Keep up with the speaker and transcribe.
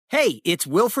Hey, it's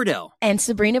Will Friedle. And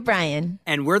Sabrina Bryan.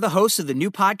 And we're the hosts of the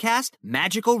new podcast,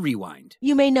 Magical Rewind.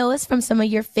 You may know us from some of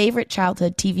your favorite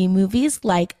childhood TV movies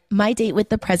like My Date with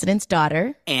the President's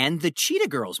Daughter and the Cheetah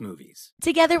Girls movies.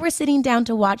 Together, we're sitting down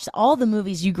to watch all the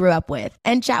movies you grew up with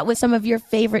and chat with some of your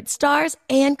favorite stars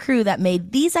and crew that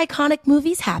made these iconic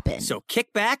movies happen. So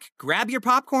kick back, grab your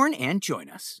popcorn, and join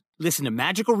us. Listen to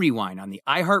Magical Rewind on the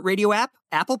iHeartRadio app,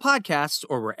 Apple Podcasts,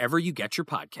 or wherever you get your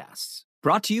podcasts.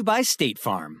 Brought to you by State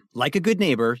Farm. Like a good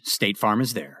neighbor, State Farm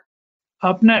is there.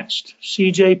 Up next,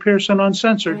 C.J. Pearson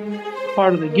Uncensored,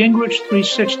 part of the Gingrich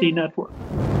 360 Network.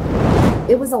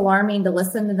 It was alarming to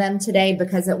listen to them today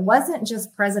because it wasn't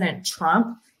just President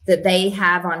Trump that they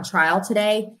have on trial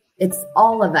today. It's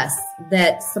all of us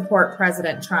that support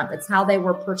President Trump. It's how they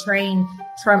were portraying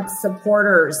Trump's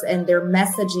supporters and their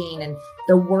messaging and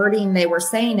the wording they were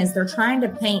saying is they're trying to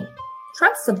paint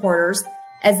Trump supporters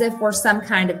as if we're some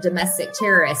kind of domestic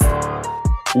terrorist.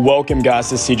 Welcome, guys,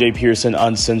 to CJ Pearson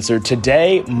Uncensored.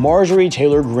 Today, Marjorie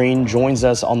Taylor Greene joins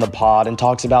us on the pod and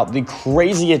talks about the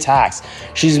crazy attacks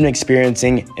she's been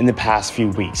experiencing in the past few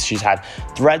weeks. She's had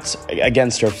threats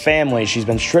against her family. She's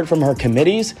been stripped from her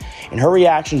committees, and her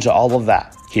reaction to all of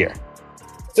that here.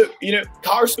 So,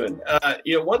 Congressman,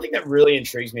 one thing that really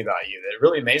intrigues me about you, that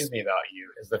really amazes me about you,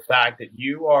 is the fact that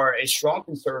you are a strong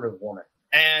conservative woman.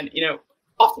 And,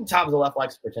 oftentimes the left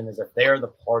likes to pretend as if they are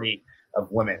the party of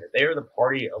women, that they are the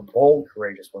party of bold,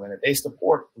 courageous women, that they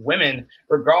support women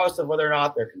regardless of whether or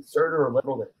not they're conservative or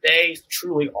liberal, that they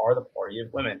truly are the party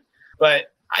of women.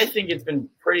 But I think it's been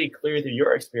pretty clear through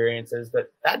your experiences that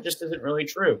that just isn't really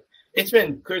true. It's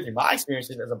been clear through my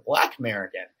experiences as a Black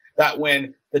American that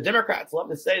when the Democrats love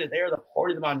to say that they are the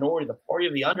party of the minority, the party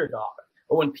of the underdog,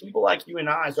 but when people like you and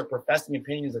I start professing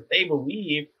opinions that they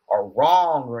believe are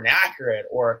wrong or inaccurate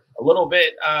or a little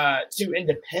bit too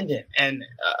independent and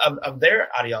of their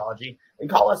ideology, they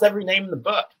call us every name in the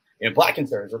book. Black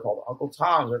conservatives are called Uncle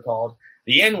Toms, are called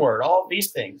the N-word, all of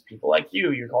these things. People like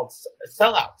you're called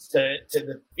sellouts to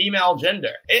the female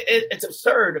gender. It's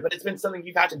absurd, but it's been something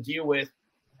you've had to deal with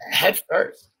head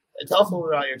first. Tell us a little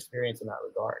bit about your experience in that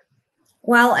regard.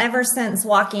 Well, ever since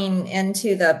walking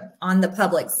on the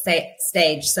public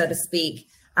stage, so to speak,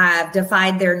 I've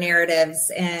defied their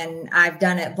narratives, and I've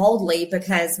done it boldly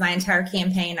because my entire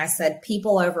campaign, I said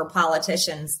people over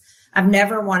politicians. I've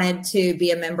never wanted to be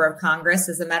a member of Congress.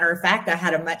 As a matter of fact, I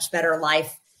had a much better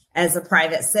life as a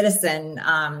private citizen,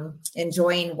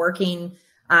 enjoying working,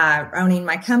 owning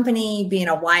my company, being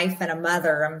a wife and a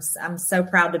mother. I'm so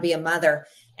proud to be a mother.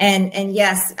 And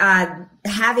yes,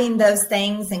 having those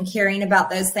things and caring about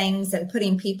those things and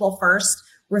putting people first,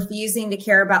 refusing to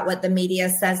care about what the media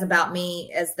says about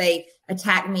me as they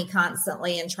attack me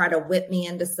constantly and try to whip me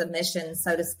into submission,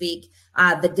 so to speak.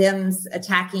 The Dems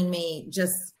attacking me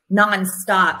just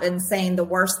nonstop and saying the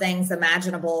worst things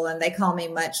imaginable. And they call me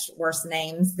much worse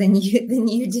names than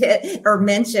you did or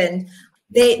mentioned.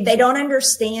 They don't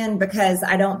understand because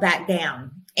I don't back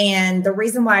down. And the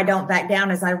reason why I don't back down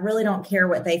is I really don't care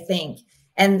what they think.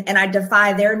 And I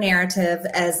defy their narrative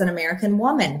as an American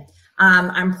woman.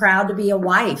 I'm proud to be a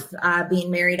wife, being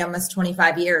married almost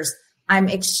 25 years. I'm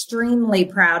extremely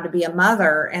proud to be a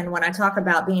mother. And when I talk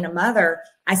about being a mother,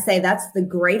 I say that's the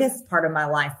greatest part of my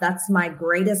life. That's my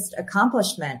greatest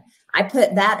accomplishment. I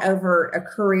put that over a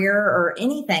career or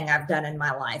anything I've done in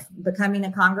my life. Becoming a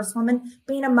congresswoman,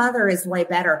 being a mother is way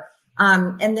better.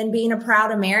 And then being a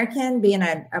proud American, being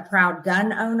a proud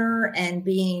gun owner, and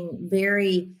being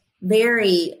very,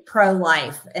 very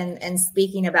pro-life and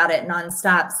speaking about it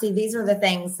nonstop. See, these are the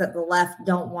things that the left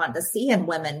don't want to see in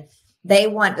women. They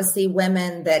want to see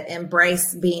women that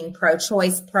embrace being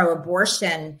pro-choice,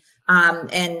 pro-abortion,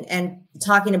 and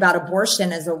talking about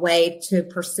abortion as a way to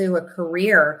pursue a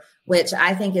career, which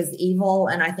I think is evil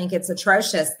and I think it's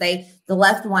atrocious. The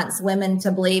left wants women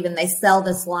to believe, and they sell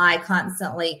this lie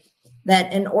constantly,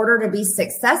 that in order to be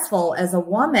successful as a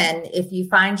woman, if you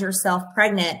find yourself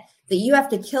pregnant, that you have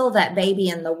to kill that baby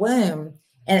in the womb,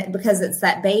 and because it's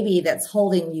that baby that's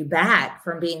holding you back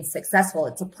from being successful.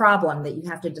 It's a problem that you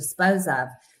have to dispose of.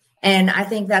 And I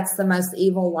think that's the most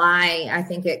evil lie. I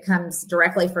think it comes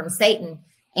directly from Satan.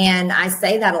 And I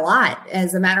say that a lot.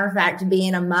 As a matter of fact,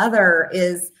 being a mother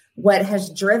is what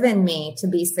has driven me to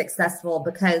be successful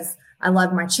because I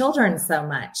love my children so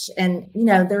much. And,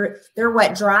 they're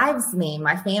what drives me.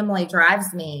 My family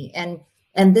drives me.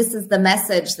 And this is the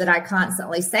message that I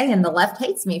constantly say, and the left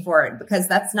hates me for it because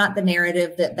that's not the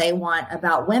narrative that they want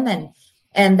about women.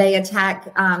 And they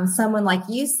attack someone like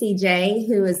you, CJ,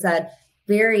 who is a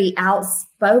very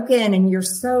outspoken, and you're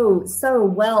so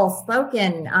well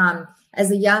spoken.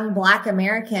 As a young Black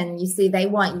American, you see, they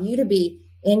want you to be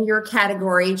in your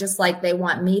category, just like they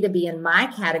want me to be in my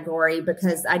category,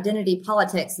 because identity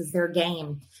politics is their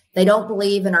game. They don't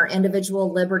believe in our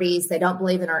individual liberties. They don't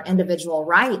believe in our individual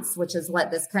rights, which is what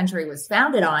this country was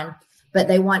founded on, but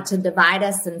they want to divide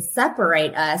us and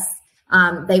separate us.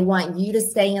 They want you to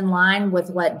stay in line with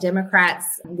what Democrats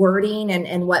wording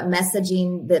and what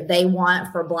messaging that they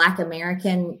want for Black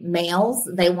American males.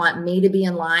 They want me to be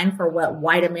in line for what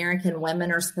white American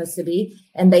women are supposed to be.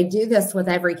 And they do this with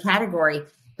every category.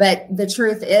 But the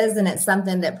truth is, and it's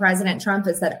something that President Trump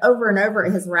has said over and over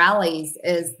at his rallies,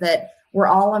 is that we're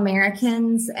all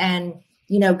Americans, and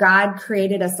God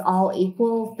created us all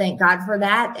equal. Thank God for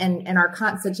that. And our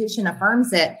Constitution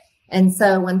affirms it. And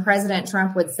so when President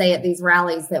Trump would say at these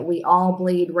rallies that we all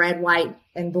bleed red, white,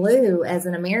 and blue as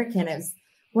an American, it's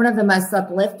one of the most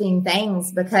uplifting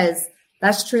things, because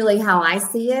that's truly how I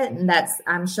see it. And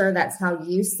I'm sure that's how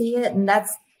you see it. And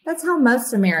that's how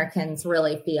most Americans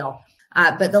really feel.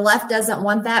 But the left doesn't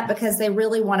want that, because they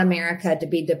really want America to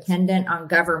be dependent on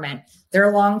government.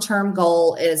 Their long-term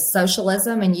goal is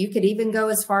socialism, and you could even go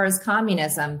as far as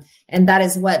communism. And that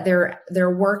is what they're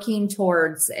working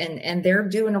towards, and they're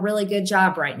doing a really good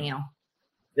job right now.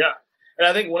 Yeah. And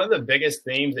I think one of the biggest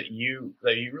themes that you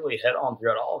really hit on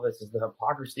throughout all of this is the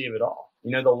hypocrisy of it all.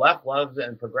 The left loves,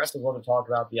 and progressives love to talk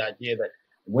about the idea that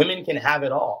women can have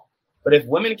it all. But if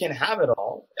women can have it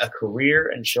all, a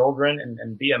career and children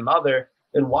and be a mother,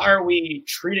 then why are we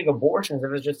treating abortion as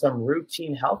if it's just some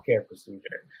routine healthcare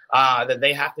procedure, that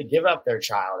they have to give up their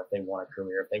child if they want a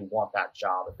career, if they want that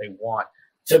job, if they want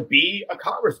to be a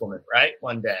congresswoman, right,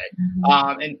 one day.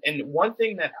 Mm-hmm. And one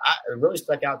thing that really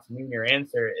stuck out to me in your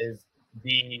answer is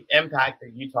the impact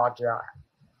that you talked about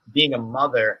being a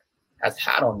mother has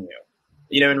had on you.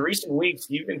 In recent weeks,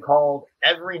 you've been called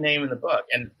every name in the book.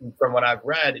 And from what I've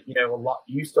read,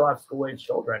 you still have school-age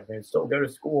children who still go to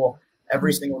school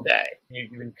every single day.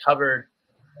 You've been covered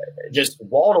just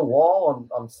wall to wall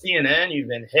on CNN. You've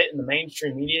been hit in the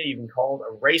mainstream media. You've been called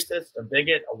a racist, a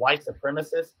bigot, a white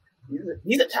supremacist.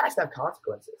 These attacks have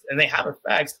consequences, and they have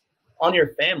effects on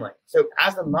your family. So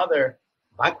as a mother,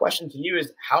 my question to you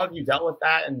is, how have you dealt with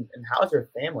that, and how has your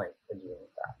family been dealing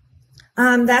with that?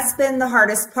 That's been the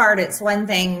hardest part. It's one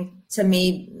thing for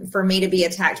me to be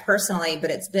attacked personally,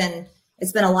 but it's been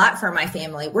a lot for my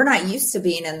family. We're not used to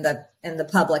being in the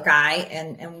public eye,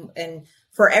 and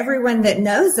for everyone that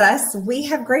knows us, we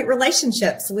have great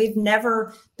relationships. We've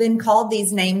never been called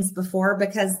these names before,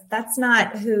 because that's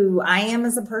not who I am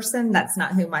as a person. That's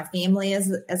not who my family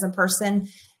is as a person.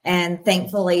 And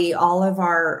thankfully, all of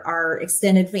our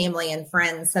extended family and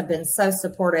friends have been so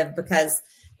supportive, because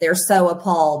they're so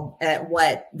appalled at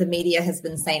what the media has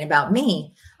been saying about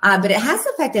me. But it has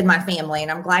affected my family, and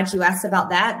I'm glad you asked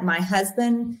about that. My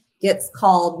husband gets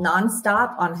called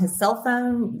nonstop on his cell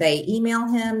phone. They email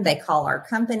him. They call our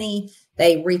company.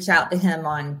 They reach out to him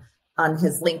on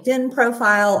his LinkedIn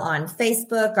profile, on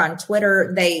Facebook, on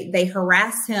Twitter. They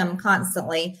harass him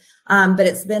constantly. But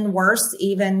it's been worse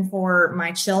even for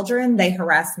my children. They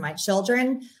harass my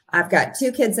children. I've got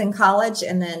 2 kids in college,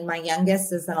 and then my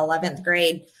youngest is in 11th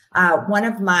grade. One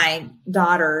of my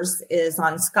daughters is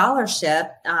on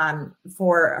scholarship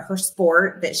for her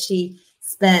sport that she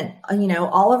spent,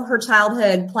 all of her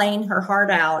childhood playing her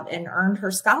heart out and earned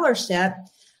her scholarship.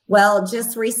 Well,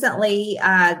 just recently,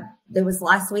 it was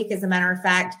last week, as a matter of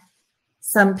fact,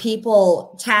 some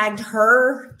people tagged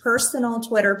her personal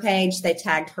Twitter page. They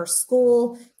tagged her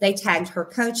school. They tagged her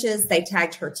coaches. They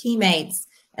tagged her teammates,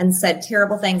 and said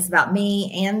terrible things about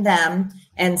me and them,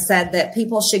 and said that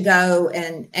people should go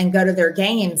and go to their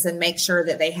games and make sure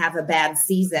that they have a bad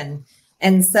season.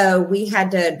 And so we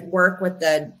had to work with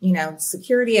the,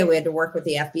 security. We had to work with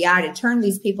the FBI to turn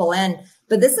these people in.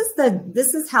 But this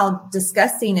is how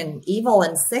disgusting and evil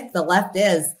and sick the left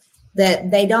is,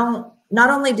 that they not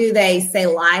only do they say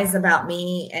lies about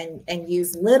me and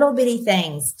use little bitty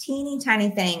things, teeny tiny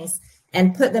things,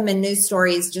 and put them in news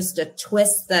stories just to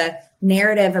twist the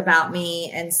narrative about me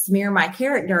and smear my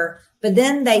character, but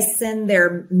then they send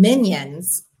their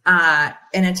minions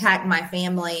and attack my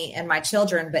family and my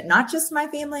children, but not just my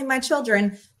family and my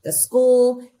children, the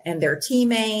school and their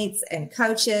teammates and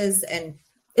coaches. And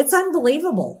it's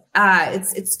unbelievable.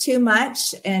 It's too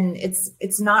much, and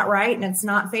it's not right, and it's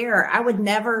not fair. I would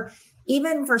never,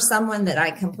 even for someone that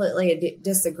I completely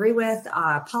disagree with,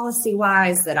 policy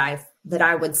wise, that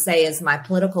I would say is my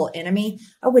political enemy,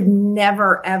 I would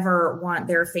never, ever want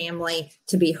their family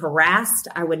to be harassed.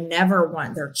 I would never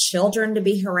want their children to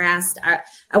be harassed.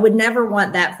 I would never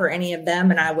want that for any of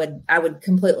them. And I would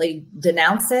completely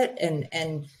denounce it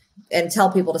and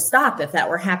tell people to stop if that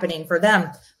were happening for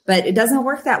them. But it doesn't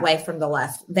work that way from the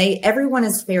left. Everyone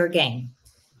is fair game.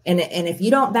 And if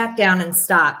you don't back down and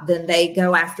stop, then they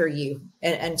go after you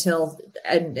until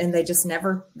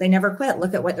they never quit.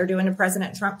 Look at what they're doing to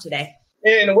President Trump today.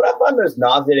 And what I find most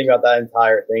nauseating about that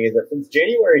entire thing is that since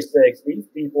January 6th, these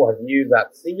people have used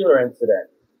that singular incident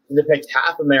to depict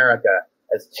half America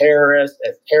as terrorists,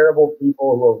 as terrible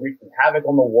people who are wreaking havoc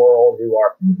on the world, who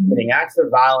are committing acts of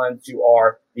violence, who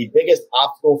are the biggest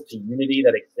obstacles to unity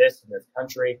that exists in this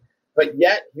country. But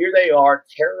yet, here they are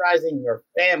terrorizing your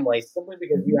family simply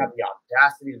because you have the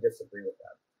audacity to disagree with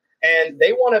them. And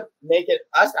they want to make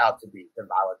us out to be the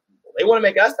violent people. They want to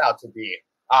make us out to be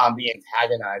the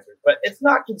antagonizers. But it's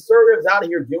not conservatives out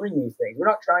here doing these things. We're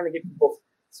not trying to get people's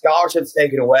scholarships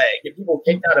taken away, get people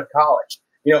kicked out of college.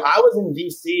 You know, I was in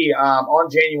D.C. On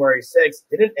January 6th,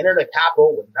 didn't enter the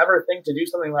Capitol, would never think to do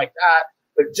something like that.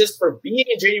 But just for being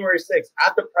in January 6th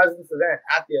at the president's event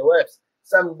at the Ellipse,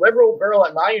 some liberal girl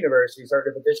at my university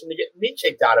started a petition to get me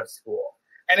kicked out of school.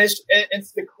 And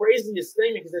it's the craziest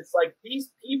thing because it's like these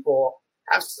people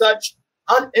have such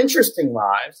uninteresting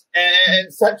lives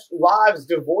and such lives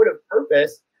devoid of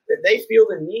purpose that they feel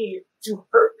the need to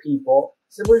hurt people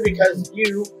simply because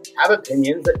you have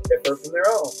opinions that differ from their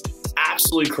own. It's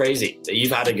absolutely crazy that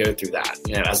you've had to go through that,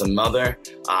 you know, as a mother,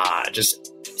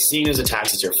 just seeing those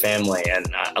attacks as your family.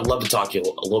 And I'd love to talk to you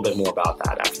a little bit more about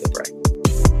that after the break.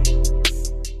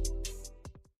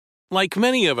 Like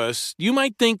many of us, you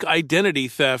might think identity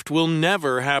theft will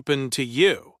never happen to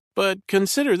you. But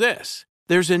consider this.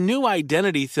 There's a new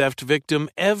identity theft victim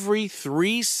every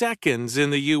 3 seconds in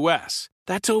the U.S.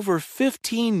 That's over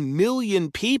 15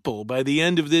 million people by the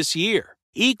end of this year,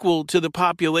 equal to the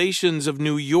populations of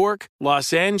New York,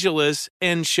 Los Angeles,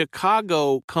 and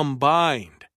Chicago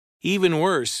combined. Even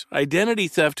worse, identity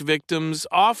theft victims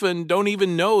often don't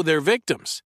even know they're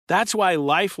victims. That's why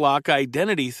LifeLock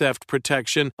Identity Theft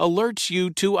Protection alerts you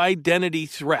to identity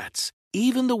threats,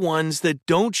 even the ones that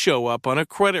don't show up on a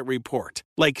credit report,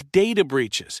 like data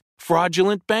breaches,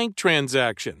 fraudulent bank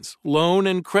transactions, loan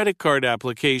and credit card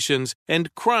applications,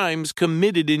 and crimes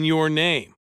committed in your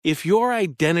name. If your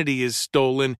identity is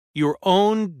stolen, your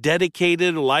own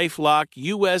dedicated LifeLock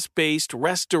U.S.-based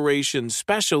restoration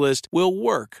specialist will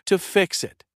work to fix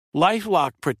it.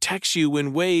 LifeLock protects you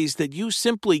in ways that you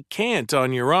simply can't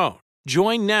on your own.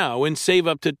 Join now and save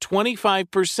up to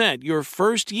 25% your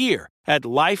first year at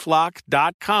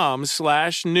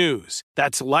LifeLock.com/news.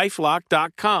 That's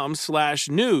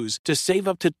LifeLock.com/news to save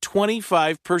up to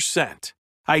 25%.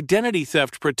 Identity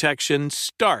theft protection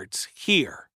starts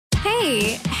here.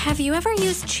 Hey, have you ever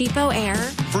used Cheapo Air?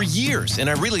 For years, and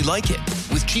I really like it.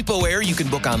 With Cheapo Air, you can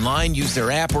book online, use their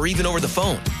app, or even over the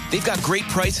phone. They've got great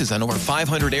prices on over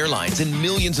 500 airlines and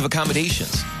millions of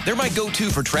accommodations. They're my go-to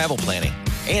for travel planning.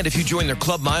 And if you join their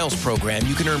Club Miles program,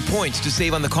 you can earn points to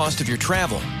save on the cost of your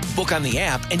travel. Book on the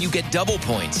app, and you get double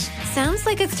points. Sounds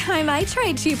like it's time I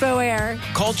tried Cheapo Air.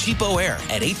 Call Cheapo Air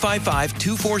at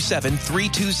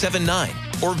 855-247-3279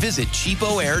 or visit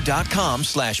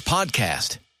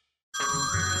cheapoair.com/podcast.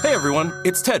 Hey everyone,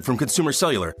 it's Ted from Consumer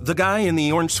Cellular, the guy in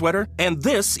the orange sweater, and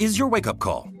this is your wake-up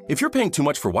call. If you're paying too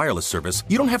much for wireless service,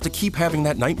 you don't have to keep having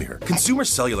that nightmare. Consumer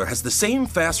Cellular has the same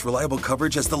fast, reliable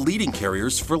coverage as the leading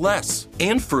carriers for less.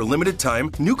 And for a limited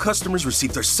time, new customers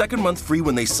receive their second month free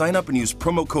when they sign up and use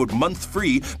promo code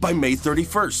MONTHFREE by May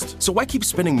 31st. So why keep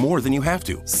spending more than you have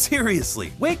to?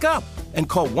 Seriously, wake up and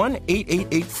call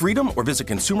 1-888-FREEDOM or visit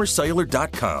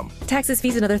consumercellular.com. Taxes,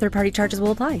 fees, and other third-party charges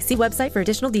will apply. See website for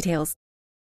additional details.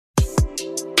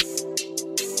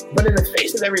 But in the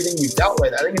face of everything you've dealt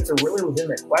with, I think it's a really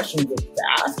legitimate question to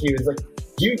ask you is like,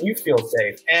 do you feel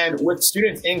safe? And with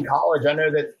students in college, I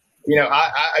know that, you know, I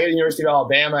go to the University of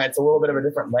Alabama. It's a little bit of a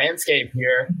different landscape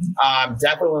here.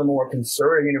 Definitely one of the more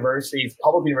conservative universities,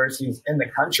 public universities in the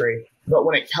country. But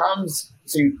when it comes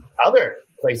to other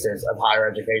places of higher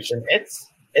education, it's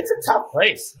a tough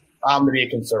place to be a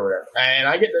conservative. And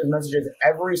I get those messages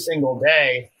every single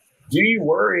day. Do you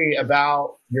worry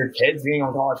about your kids being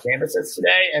on college campuses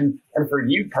today? And for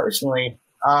you personally,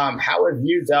 how have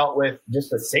you dealt with just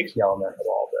the safety element of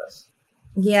all this?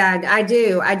 Yeah, I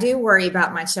do. I do worry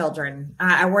about my children.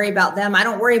 I worry about them. I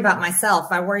don't worry about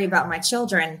myself. I worry about my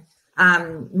children.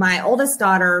 My oldest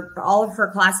daughter, all of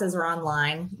her classes are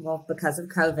online, well, because of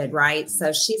COVID, right?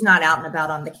 So she's not out and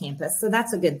about on the campus. So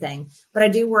that's a good thing. But I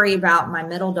do worry about my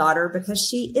middle daughter because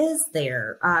she is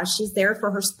there. She's there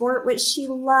for her sport, which she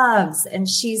loves. And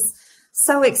she's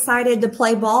so excited to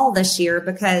play ball this year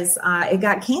because it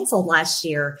got canceled last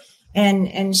year.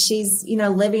 And she's, you know,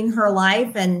 living her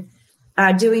life. And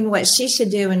doing what she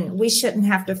should do, and we shouldn't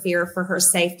have to fear for her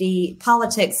safety.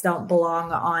 Politics don't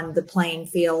belong on the playing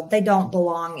field. They don't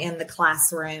belong in the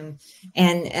classroom,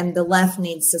 and the left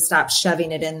needs to stop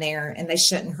shoving it in there, and they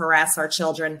shouldn't harass our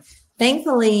children.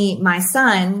 Thankfully, my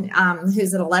son,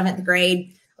 who's in 11th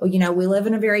grade, we live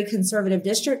in a very conservative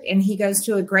district, and he goes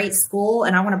to a great school.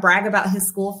 And I want to brag about his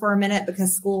school for a minute,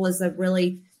 because school is a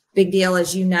really big deal,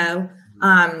 as you know.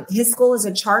 His school is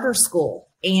a charter school,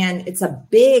 and it's a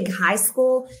big high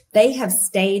school. They have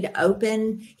stayed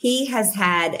open. He has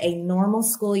had a normal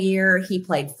school year. He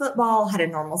played football, had a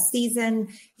normal season.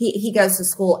 He goes to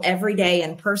school every day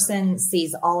in person,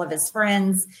 sees all of his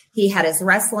friends. He had his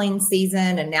wrestling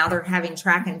season, and now they're having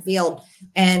track and field.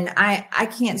 And I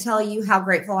can't tell you how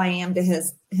grateful I am to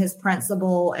his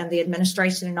principal and the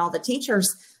administration and all the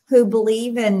teachers who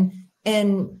believe in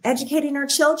educating our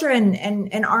children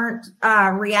and aren't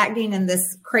reacting in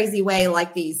this crazy way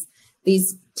like these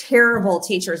terrible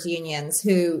teachers unions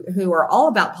who are all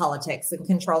about politics and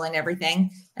controlling everything.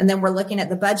 And then we're looking at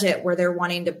the budget where they're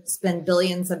wanting to spend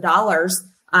billions of dollars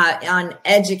on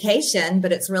education,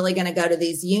 but it's really going to go to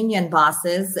these union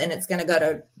bosses, and it's going to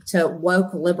go to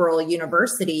woke liberal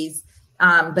universities.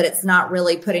 But it's not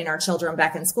really putting our children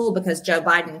back in school, because Joe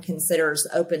Biden considers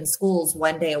open schools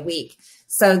 1 day a week.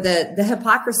 So the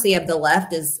hypocrisy of the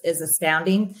left is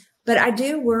astounding. But I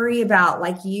do worry about,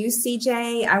 like you,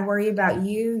 CJ, I worry about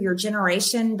you, your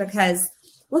generation, because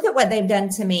look at what they've done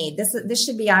to me. This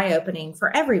should be eye-opening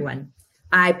for everyone.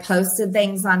 I posted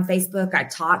things on Facebook. I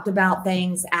talked about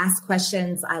things, asked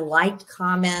questions. I liked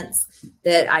comments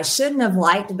that I shouldn't have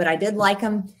liked, but I did like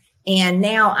them. And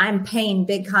now I'm paying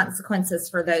big consequences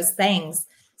for those things.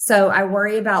 So I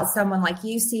worry about someone like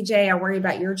you, CJ. I worry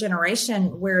about your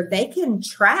generation, where they can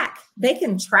track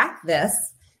this,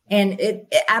 and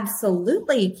it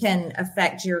absolutely can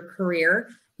affect your career.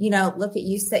 Look at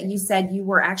you said you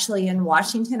were actually in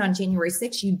Washington on January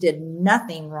 6th. You did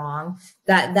nothing wrong.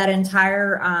 That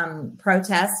entire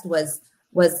protest was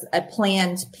a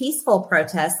planned, peaceful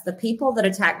protest. The people that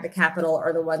attacked the Capitol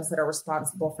are the ones that are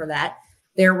responsible for that.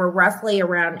 There were roughly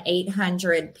around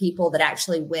 800 people that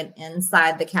actually went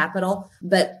inside the Capitol,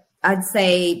 but I'd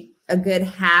say a good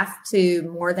half to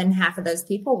more than half of those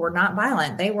people were not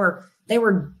violent. They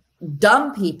were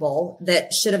dumb people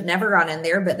that should have never gone in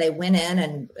there, but they went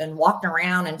in and walked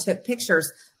around and took pictures.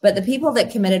 But the people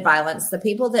that committed violence, the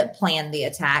people that planned the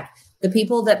attack, the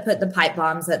people that put the pipe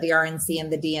bombs at the RNC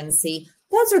and the DNC,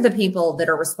 those are the people that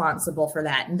are responsible for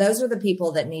that. And those are the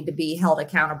people that need to be held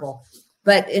accountable.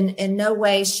 But in no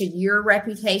way should your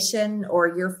reputation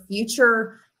or your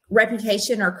future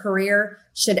reputation or career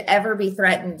should ever be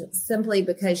threatened simply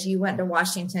because you went to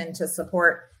Washington to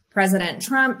support President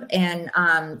Trump and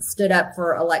stood up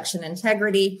for election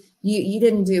integrity. You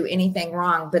didn't do anything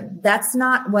wrong, but that's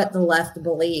not what the left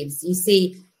believes. You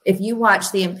see, if you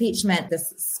watch the impeachment,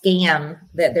 this scam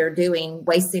that they're doing,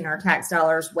 wasting our tax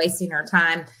dollars, wasting our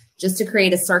time just to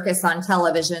create a circus on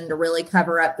television to really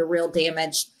cover up the real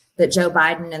damage that Joe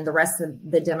Biden and the rest of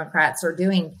the Democrats are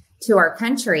doing to our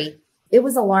country. It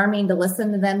was alarming to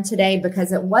listen to them today,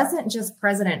 because it wasn't just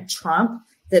President Trump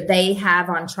that they have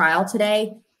on trial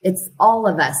today. It's all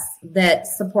of us that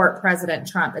support President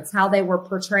Trump. It's how they were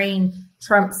portraying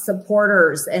Trump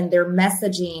supporters and their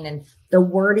messaging, and the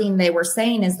wording they were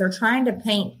saying is they're trying to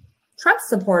paint Trump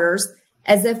supporters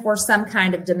as if we're some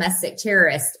kind of domestic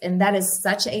terrorist. And that is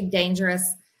such a dangerous,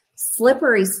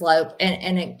 slippery slope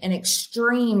and an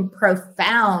extreme,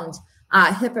 profound,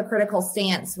 hypocritical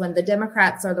stance when the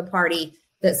Democrats are the party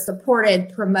that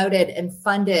supported, promoted, and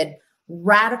funded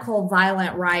radical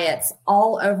violent riots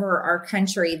all over our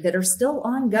country that are still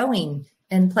ongoing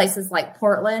in places like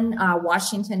Portland,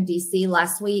 Washington, D.C.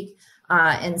 last week,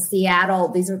 in Seattle.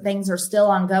 These things are still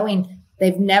ongoing.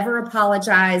 They've never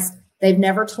apologized. They've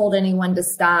never told anyone to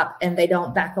stop, and they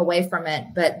don't back away from it.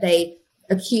 But they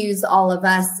accuse all of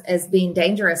us as being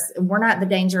dangerous. And we're not the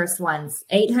dangerous ones.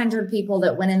 800 people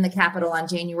that went in the Capitol on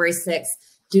January 6th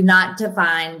do not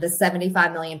define the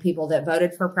 75 million people that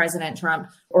voted for President Trump,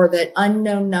 or the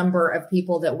unknown number of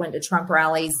people that went to Trump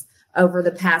rallies over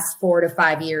the past 4 to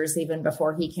 5 years, even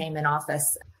before he came in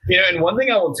office. And one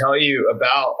thing I will tell you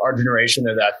about our generation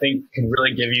that I think can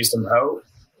really give you some hope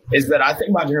is that I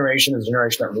think my generation is a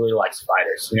generation that really likes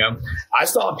fighters. I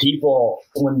saw people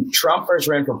when Trump first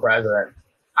ran for president.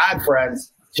 I had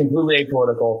friends, completely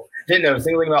apolitical, didn't know a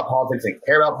single thing about politics, didn't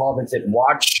care about politics, didn't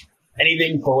watch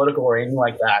anything political or anything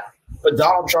like that. But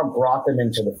Donald Trump brought them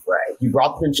into the fray. He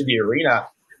brought them into the arena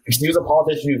because he was a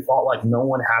politician who fought like no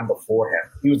one had before him.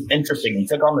 He was interesting. He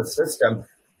took on the system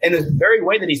in the very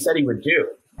way that he said he would do.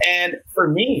 And for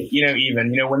me,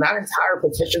 when that entire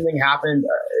petition thing happened,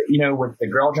 with the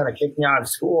girl trying to kick me out of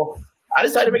school, I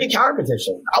decided to make a counter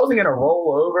petition. I wasn't going to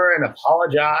roll over and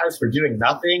apologize for doing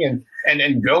nothing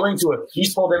and going to a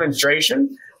peaceful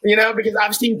demonstration, because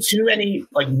I've seen too many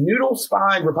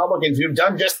noodle-spined Republicans who've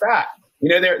done just that.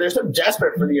 They're so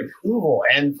desperate for the approval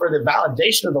and for the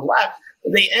validation of the left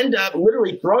that they end up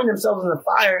literally throwing themselves in the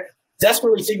fire,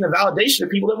 desperately seeking the validation of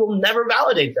people that will never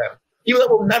validate them, people that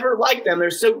will never like them.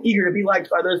 They're so eager to be liked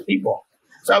by those people.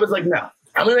 So I was like, no,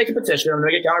 I'm going to make a petition. I'm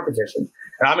going to make a counter petition.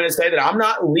 And I'm going to say that I'm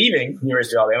not leaving the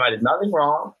University of Alabama. I did nothing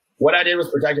wrong. What I did was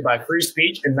protected by free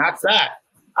speech, and that's that.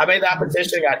 I made that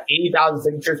petition, got 80,000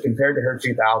 signatures compared to her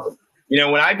 2,000.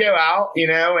 When I go out,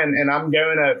 and I'm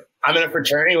in a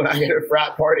fraternity, when I go to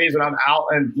frat parties, when I'm out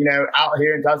and, out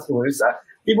here in Tuscaloosa,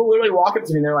 people literally walk up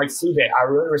to me and they're like, CJ, I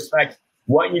really respect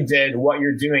what you did, what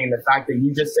you're doing, and the fact that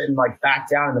you just didn't back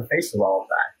down in the face of all of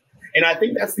that. And I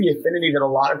think that's the affinity that a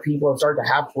lot of people have started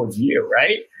to have towards you,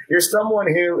 right? You're someone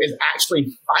who is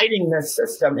actually fighting this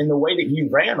system in the way that you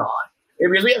ran on.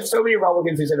 Because we have so many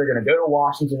Republicans who say they're going to go to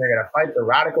Washington, they're going to fight the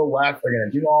radical left, they're going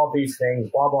to do all of these things,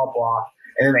 blah, blah, blah.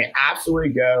 And then they absolutely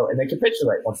go and they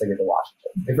capitulate once they get to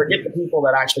Washington. They forget the people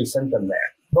that actually sent them there.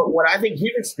 But what I think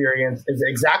you've experienced is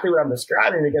exactly what I'm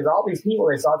describing, because all these people,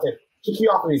 they sought to kick you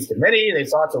off of these committees, they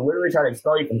sought to literally try to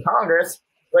expel you from Congress,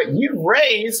 but you've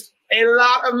raised a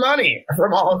lot of money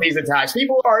from all of these attacks.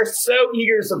 People are so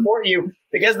eager to support you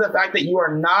because of the fact that you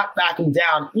are not backing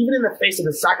down, even in the face of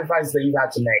the sacrifices that you've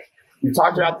had to make. You've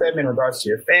talked about them in regards to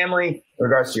your family, in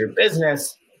regards to your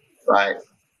business, but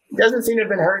it doesn't seem to have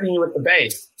been hurting you with the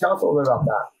base. Tell us a little bit about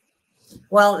that.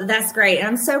 Well, that's great. And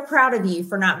I'm so proud of you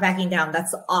for not backing down.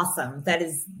 That's awesome.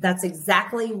 That's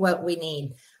exactly what we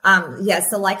need.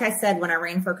 So like I said, when I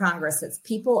ran for Congress, it's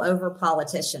people over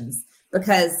politicians.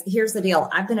 Because here's the deal.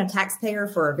 I've been a taxpayer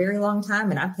for a very long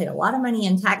time, and I've paid a lot of money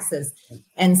in taxes.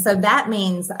 And so that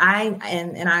means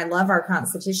I love our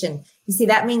Constitution. You see,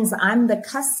 that means I'm the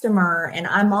customer, and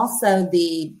I'm also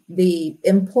the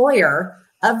employer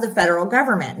of the federal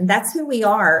government. And that's who we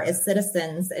are as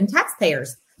citizens and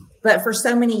taxpayers. But for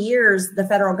so many years, the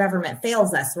federal government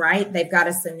fails us, right? They've got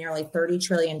us in nearly $30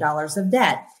 trillion of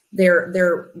debt.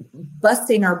 They're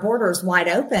busting our borders wide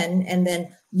open and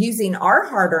then using our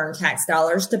hard-earned tax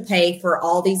dollars to pay for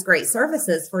all these great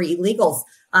services for illegals,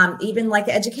 even like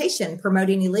education,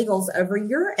 promoting illegals over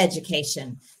your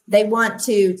education. They want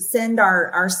to send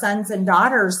our sons and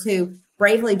daughters who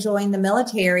bravely join the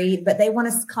military, but they want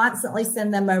to constantly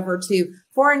send them over to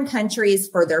foreign countries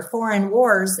for their foreign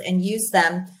wars and use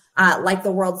them like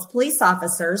the world's police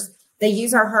officers. They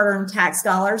use our hard-earned tax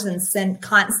dollars and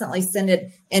constantly send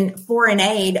it in foreign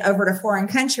aid over to foreign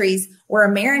countries where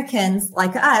Americans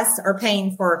like us are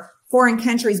paying for foreign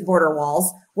countries' border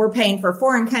walls. We're paying for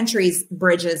foreign countries'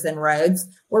 bridges and roads.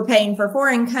 We're paying for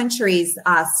foreign countries'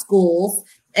 schools,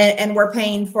 and we're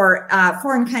paying for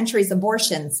foreign countries'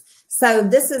 abortions. So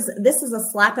this is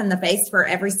a slap in the face for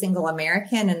every single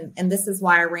American, and this is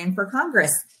why I ran for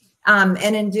Congress.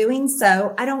 And in doing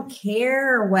so, I don't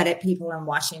care what people in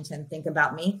Washington think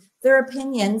about me. Their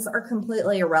opinions are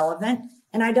completely irrelevant.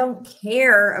 And I don't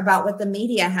care about what the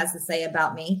media has to say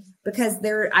about me because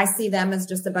I see them as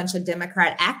just a bunch of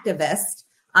Democrat activists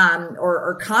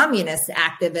or communist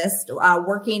activists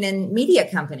working in media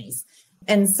companies.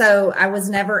 And so I was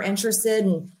never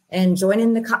interested in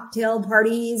joining the cocktail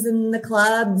parties and the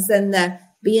clubs and the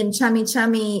being chummy,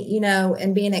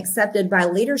 and being accepted by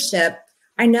leadership.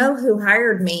 I know who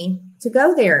hired me to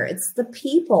go there. It's the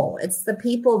people. It's the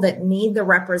people that need the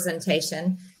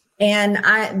representation.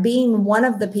 And being one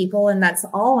of the people, and that's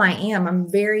all I am, I'm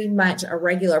very much a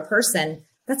regular person.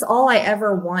 That's all I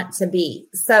ever want to be.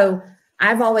 So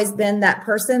I've always been that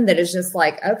person that is just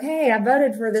like, okay, I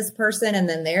voted for this person, and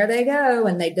then there they go,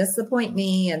 and they disappoint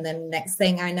me. And then next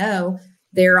thing I know,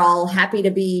 they're all happy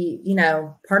to be,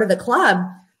 part of the club.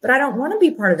 But I don't want to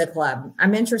be part of the club.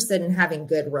 I'm interested in having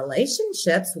good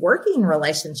relationships, working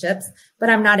relationships, but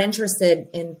I'm not interested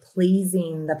in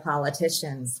pleasing the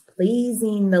politicians,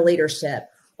 pleasing the leadership,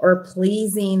 or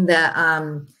pleasing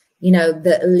the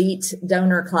elite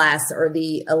donor class or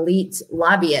the elite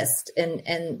lobbyist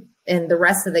and the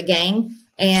rest of the gang.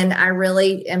 And I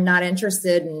really am not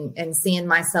interested in seeing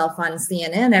myself on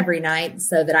CNN every night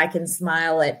so that I can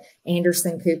smile at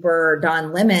Anderson Cooper or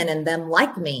Don Lemon and them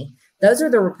like me. Those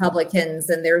are the Republicans,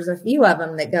 and there's a few of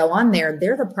them that go on there.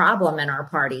 They're the problem in our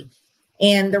party.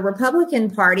 And the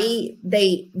Republican Party,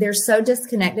 they're so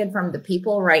disconnected from the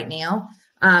people right now.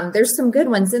 There's some good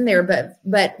ones in there,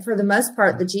 but for the most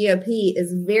part, the GOP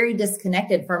is very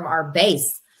disconnected from our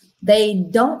base. they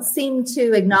don't seem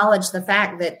to acknowledge the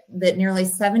fact that nearly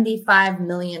 75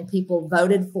 million people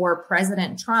voted for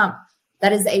President Trump.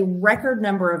 That is a record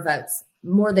number of votes,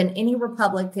 more than any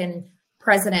Republican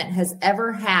president has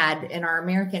ever had in our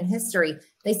American history.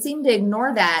 They seem to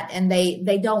ignore that, and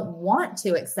they don't want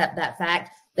to accept that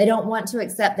fact. They don't want to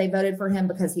accept they voted for him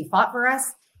because he fought for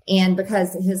us and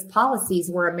because his policies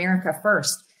were America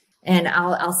first. And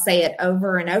I'll say it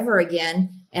over and over again,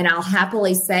 and I'll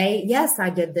happily say, yes, I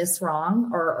did this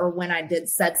wrong, or when I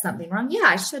said something wrong, yeah,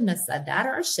 I shouldn't have said that,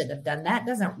 or I should have done that.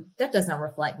 That doesn't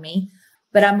reflect me.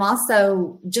 But I'm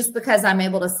also, just because I'm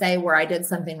able to say where I did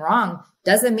something wrong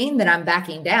doesn't mean that I'm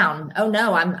backing down. Oh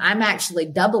no, I'm actually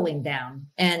doubling down.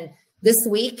 And this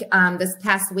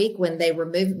past week, when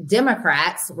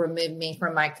Democrats removed me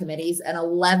from my committees, and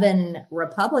 11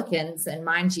 Republicans, and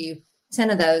mind you, 10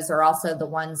 of those are also the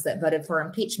ones that voted for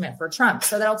impeachment for Trump.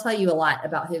 So that'll tell you a lot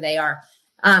about who they are.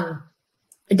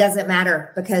 It doesn't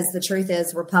matter, because the truth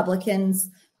is Republicans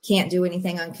can't do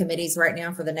anything on committees right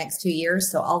now for the next 2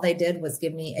 years. So all they did was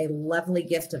give me a lovely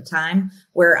gift of time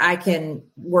where I can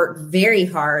work very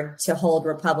hard to hold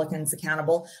Republicans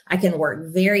accountable. I can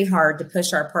work very hard to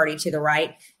push our party to the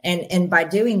right. And by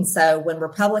doing so, when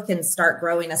Republicans start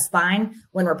growing a spine,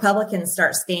 when Republicans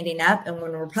start standing up, and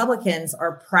when Republicans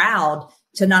are proud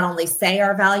to not only say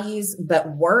our values,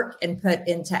 but work and put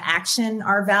into action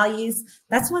our values,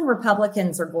 that's when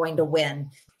Republicans are going to win.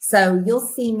 So you'll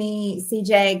see me,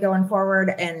 CJ, going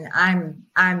forward, and I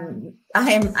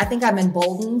think I'm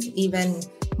emboldened even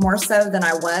more so than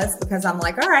I was, because I'm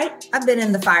like, all right, I've been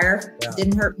in the fire. Yeah. It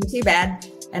didn't hurt me too bad,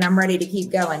 and I'm ready to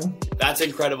keep going. That's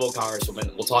incredible,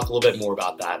 Congresswoman. We'll talk a little bit more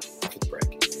about that after the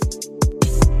break.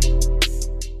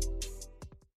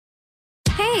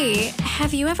 Hey,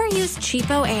 have you ever used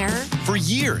Cheapo Air? For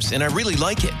years, and I really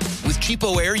like it. With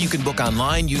Cheapo Air, you can book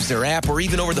online, use their app, or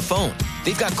even over the phone.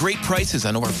 They've got great prices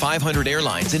on over 500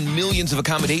 airlines and millions of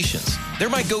accommodations. They're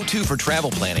my go-to for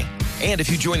travel planning. And if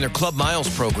you join their Club Miles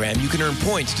program, you can earn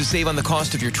points to save on the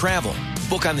cost of your travel.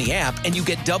 Book on the app, and you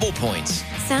get double points.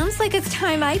 Sounds like it's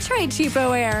time I tried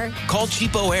Cheapo Air. Call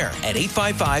Cheapo Air at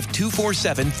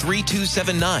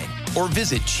 855-247-3279 or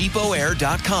visit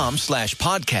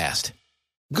cheapoair.com/podcast.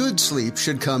 Good sleep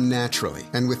should come naturally,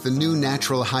 and with the new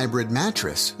Natural Hybrid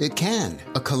mattress, it can.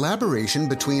 A collaboration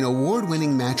between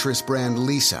award-winning mattress brand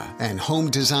Leesa and home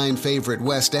design favorite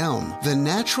West Elm, the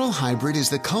Natural Hybrid is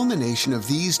the culmination of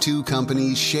these two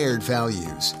companies' shared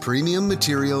values: premium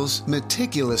materials,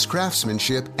 meticulous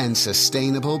craftsmanship, and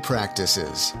sustainable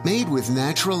practices. Made with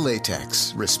natural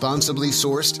latex, responsibly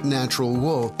sourced natural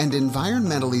wool, and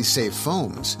environmentally safe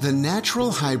foams, the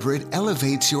Natural Hybrid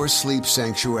elevates your sleep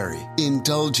sanctuary,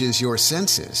 indulges your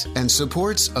senses, and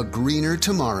supports a greener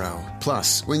tomorrow.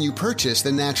 Plus, when you purchase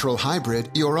the Natural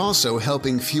Hybrid, you're also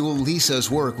helping fuel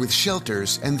Leesa's work with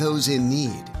shelters and those in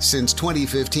need. Since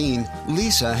 2015,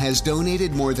 Leesa has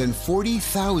donated more than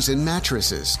 40,000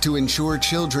 mattresses to ensure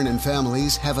children and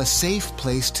families have a safe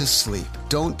place to sleep.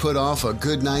 Don't put off a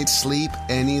good night's sleep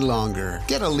any longer.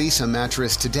 Get a Leesa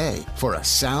mattress today for a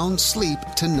sound sleep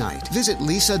tonight. Visit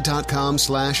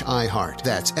leesa.com/iHeart.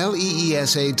 That's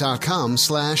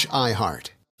LEESA.com/iHeart.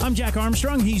 I'm Jack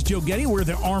Armstrong. He's Joe Getty. We're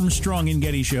the Armstrong and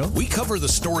Getty Show. We cover the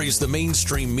stories the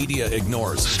mainstream media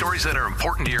ignores. Stories that are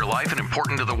important to your life and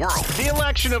important to the world. The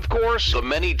election, of course. The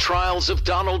many trials of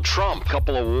Donald Trump.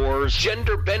 Couple of wars.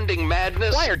 Gender-bending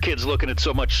madness. Why are kids looking at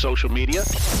so much social media?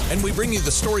 And we bring you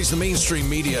the stories the mainstream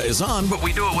media is on. But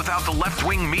we do it without the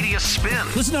left-wing media spin.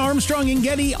 Listen to Armstrong and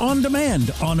Getty on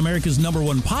demand on America's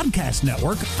 #1 podcast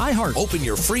network, iHeart. Open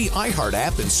your free iHeart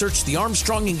app and search The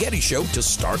Armstrong and Getty Show to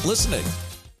start listening.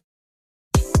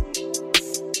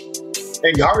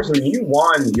 And Congressman, you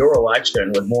won your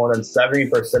election with more than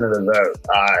 70% of the vote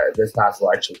this past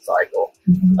election cycle.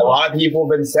 Mm-hmm. A lot of people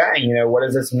have been saying, what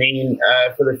does this mean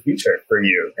for the future for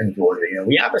you in Georgia?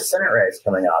 We have a Senate race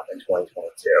coming up in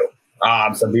 2022.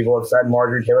 Some people have said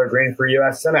Marjorie Taylor Greene for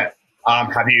U.S. Senate.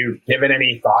 Have you given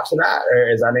any thought to that, or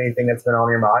is that anything that's been on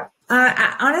your mind?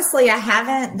 Honestly, I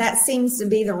haven't. That seems to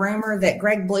be the rumor that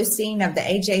Greg Bluestein of the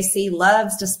AJC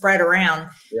loves to spread around.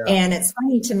 Yeah. And it's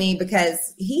funny to me because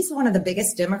he's one of the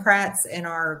biggest Democrats in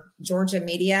our Georgia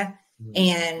media. Mm-hmm.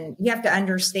 And you have to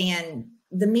understand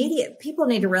the media. People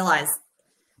need to realize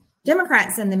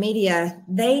Democrats in the media,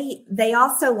 they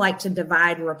also like to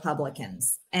divide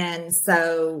Republicans. And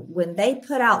so when they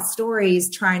put out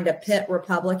stories trying to pit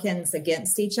Republicans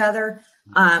against each other,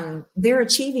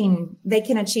 they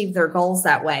can achieve their goals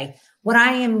that way. What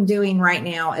I am doing right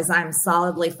now is I'm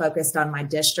solidly focused on my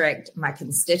district, my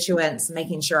constituents,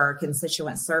 making sure our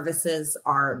constituent services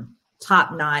are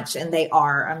top notch, and they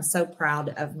are. I'm so proud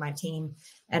of my team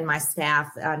and my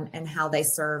staff and how they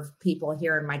serve people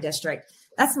here in my district.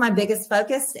 That's my biggest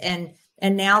focus. And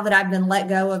now that I've been let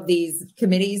go of these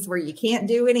committees where you can't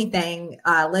do anything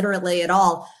literally at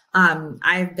all,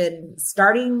 I've been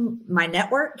starting my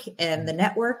network, and the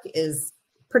network is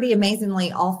pretty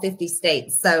amazingly all 50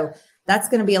 states. So that's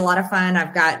going to be a lot of fun.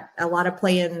 I've got a lot of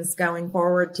plans going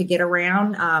forward to get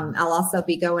around. I'll also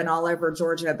be going all over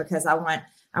Georgia because I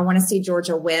want to see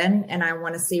Georgia win, and I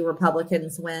want to see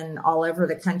Republicans win all over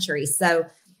the country. So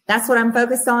that's what I'm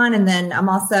focused on. And then I'm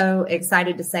also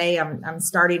excited to say I'm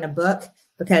starting a book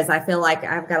because I feel like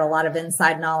I've got a lot of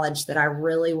inside knowledge that I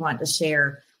really want to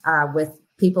share with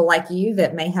people like you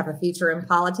that may have a future in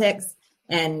politics,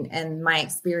 and my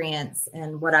experience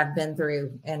and what I've been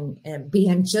through and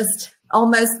being just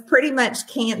almost pretty much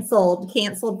canceled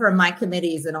from my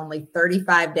committees in only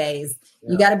 35 days.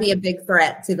 Yeah. You got to be a big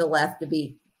threat to the left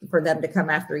for them to come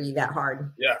after you that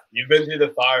hard. Yeah, you've been through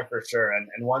the fire for sure. And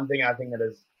one thing I think that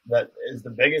is the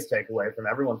biggest takeaway from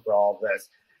everyone for all of this,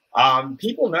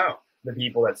 people know the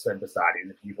people that stood beside you,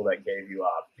 the people that gave you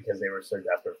up because they were so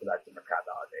desperate for that Democrat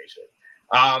validation.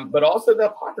 But also the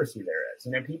hypocrisy there is.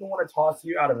 People want to toss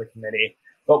you out of the committee,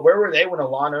 but where were they when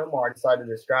Ilhan Omar decided to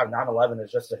describe 9/11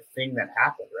 as just a thing that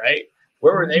happened, right?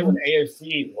 Where were they when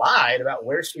AOC lied about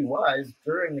where she was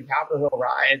during the Capitol Hill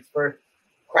riots for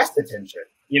press attention?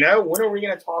 When are we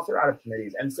going to toss her out of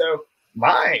committees? And so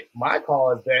my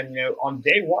call has been, on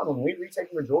day one, when we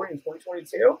retake the majority in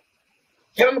 2022,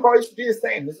 Kevin McCarthy should do the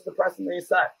same. This is the precedent they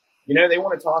set. They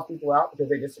want to toss people out because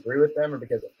they disagree with them or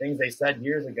because of things they said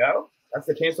years ago. That's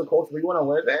the cancel culture we want to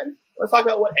live in. Let's talk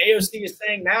about what AOC is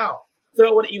saying now. Let's talk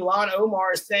about what Ilhan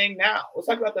Omar is saying now. Let's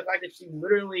talk about the fact that she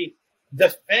literally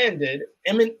defended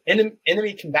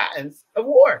enemy combatants of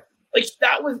war. These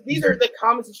are the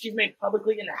comments that she's made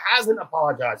publicly and hasn't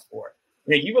apologized for.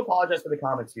 You've apologized for the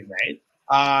comments you've made.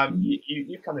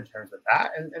 You've come to terms with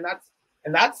that, and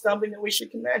that's something that we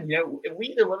should commend. If we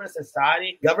either live in a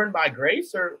society governed by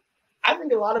grace, or I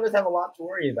think a lot of us have a lot to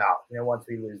worry about. Once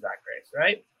we lose that grace,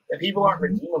 right? That people aren't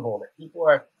redeemable, that people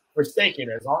are forsaken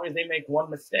as long as they make one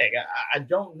mistake. I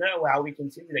don't know how we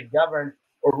continue to govern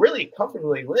or really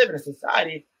comfortably live in a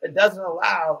society that doesn't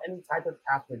allow any type of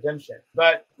path to redemption.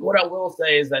 But what I will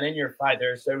say is that in your fight,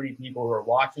 there are so many people who are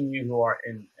watching you, who are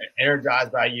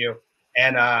energized by you.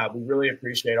 And we really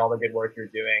appreciate all the good work you're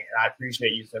doing. And I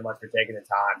appreciate you so much for taking the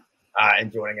time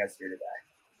and joining us here today.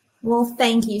 Well,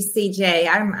 thank you, CJ.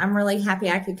 I'm really happy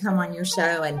I could come on your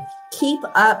show, and keep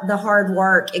up the hard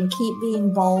work and keep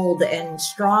being bold and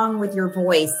strong with your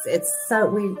voice. It's so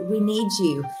we need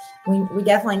you. We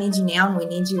definitely need you now, and we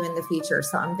need you in the future.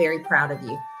 So I'm very proud of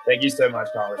you. Thank you so much,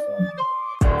 Congresswoman.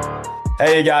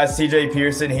 Hey guys, CJ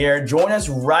Pearson here. Join us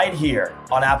right here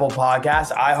on Apple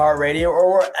Podcasts, iHeartRadio,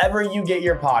 or wherever you get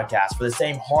your podcasts for the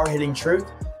same hard-hitting truth,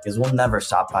 because we'll never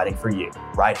stop fighting for you.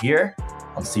 Right here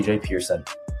on CJ Pearson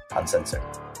Uncensored.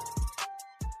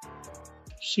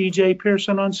 CJ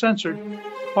Pearson Uncensored,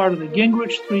 part of the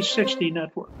Gingrich 360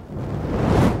 Network.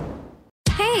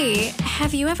 Hey,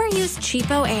 have you ever used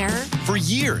Cheapo Air? For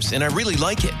years, and I really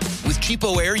like it. With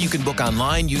Cheapo Air, you can book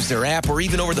online, use their app, or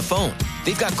even over the phone.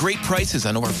 They've got great prices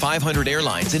on over 500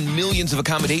 airlines and millions of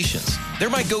accommodations. They're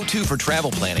my go-to for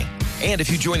travel planning. And if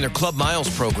you join their Club Miles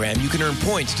program, you can earn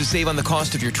points to save on the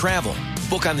cost of your travel.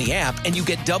 Book on the app and you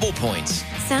get double points.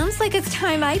 Sounds like it's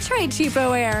time I tried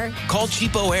Cheapo Air. Call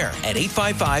Cheapo Air at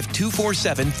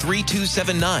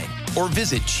 855-247-3279 or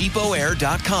visit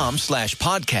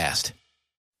cheapoair.com/podcast.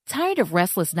 Tired of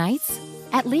restless nights?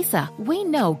 At Leesa, we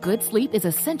know good sleep is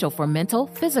essential for mental,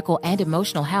 physical, and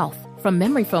emotional health. From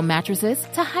memory foam mattresses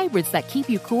to hybrids that keep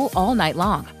you cool all night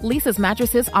long, Leesa's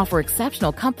mattresses offer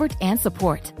exceptional comfort and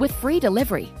support with free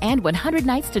delivery and 100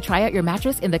 nights to try out your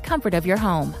mattress in the comfort of your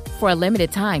home. For a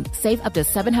limited time, save up to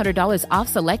 $700 off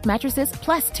select mattresses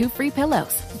plus 2 free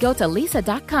pillows. Go to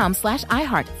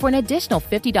leesa.com/iHeart for an additional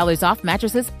 $50 off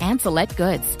mattresses and select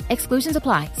goods. Exclusions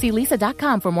apply. See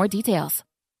leesa.com for more details.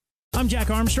 I'm Jack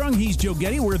Armstrong. He's Joe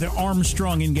Getty. We're the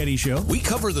Armstrong and Getty Show. We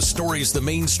cover the stories the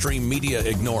mainstream media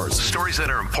ignores. Stories that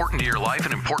are important to your life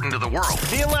and important to the world.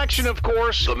 The election, of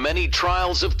course. The many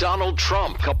trials of Donald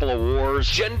Trump. Couple of wars.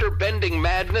 Gender-bending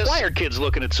madness. Why are kids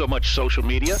looking at so much social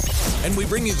media? And we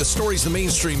bring you the stories the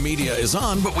mainstream media is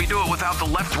on, but we do it without the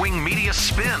left-wing media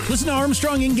spin. Listen to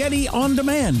Armstrong and Getty on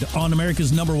demand on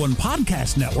America's #1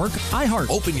 podcast network, iHeart.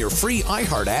 Open your free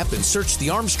iHeart app and search the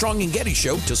Armstrong and Getty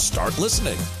Show to start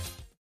listening.